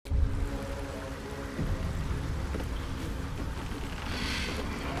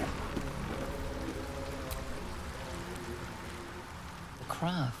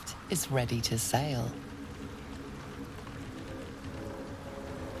craft is ready to sail.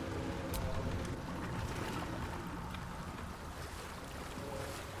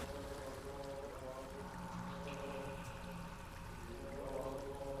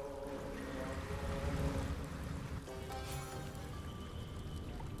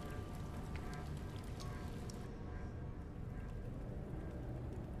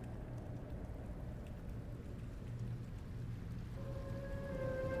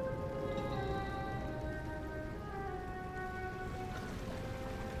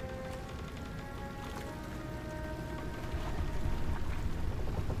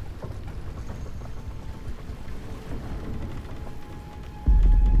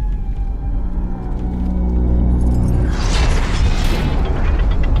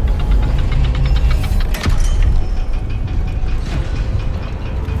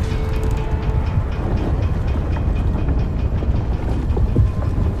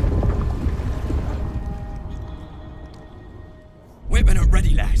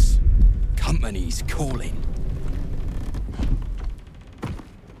 Company's calling.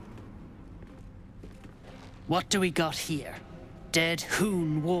 What do we got here? Dead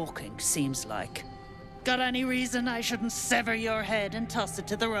hoon walking, seems like. Got any reason I shouldn't sever your head and toss it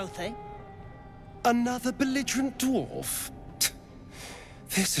to the Rothe? Another belligerent dwarf?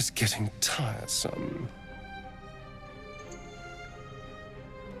 This is getting tiresome.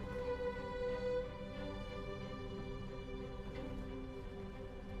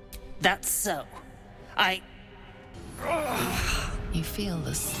 That's so. You feel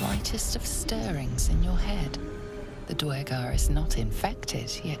the slightest of stirrings in your head. The Duergar is not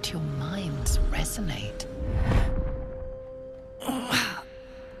infected, yet your minds resonate.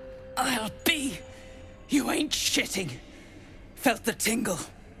 I'll be... You ain't shitting. Felt the tingle.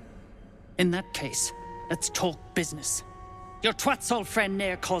 In that case, let's talk business. Your twat's old friend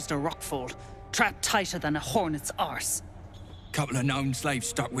Nair caused a rockfall, trapped tighter than a hornet's arse. Couple of known slaves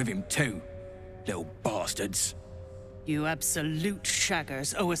stuck with him too. Little bastards. You absolute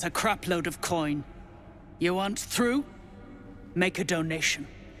shaggers owe us a crapload of coin. You want through? Make a donation.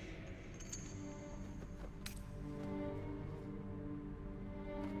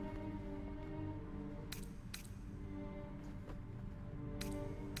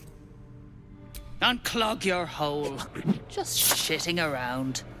 Unclog your hole. Just shitting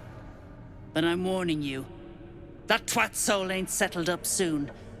around. But I'm warning you. That twat soul ain't settled up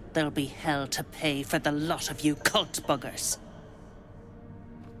soon. There'll be hell to pay for the lot of you cult buggers.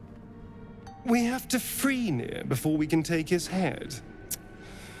 We have to free Nier before we can take his head.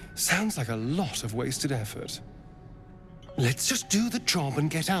 Sounds like a lot of wasted effort. Let's just do the job and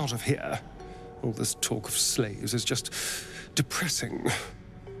get out of here. All this talk of slaves is just depressing.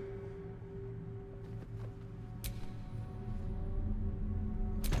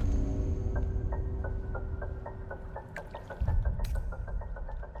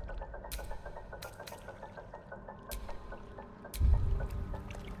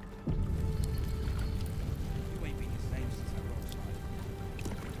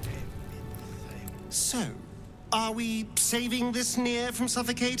 So, are we saving this Nier from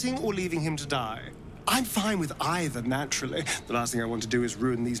suffocating or leaving him to die? I'm fine with either, naturally. The last thing I want to do is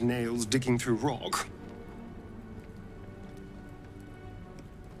ruin these nails digging through rock.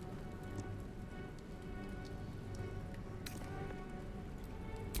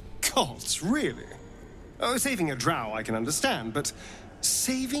 Gods, really? Oh, saving a drow I can understand, but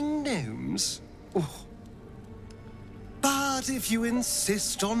saving gnomes? Oh. But if you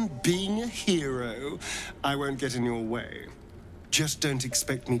insist on being a hero, I won't get in your way. Just don't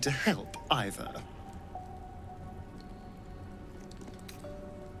expect me to help either.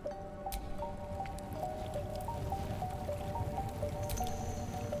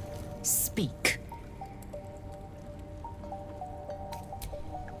 Speak.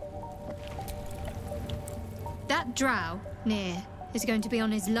 That drow, Nier, is going to be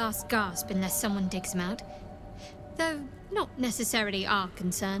on his last gasp unless someone digs him out. Though not necessarily our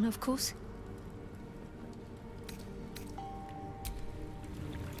concern, of course.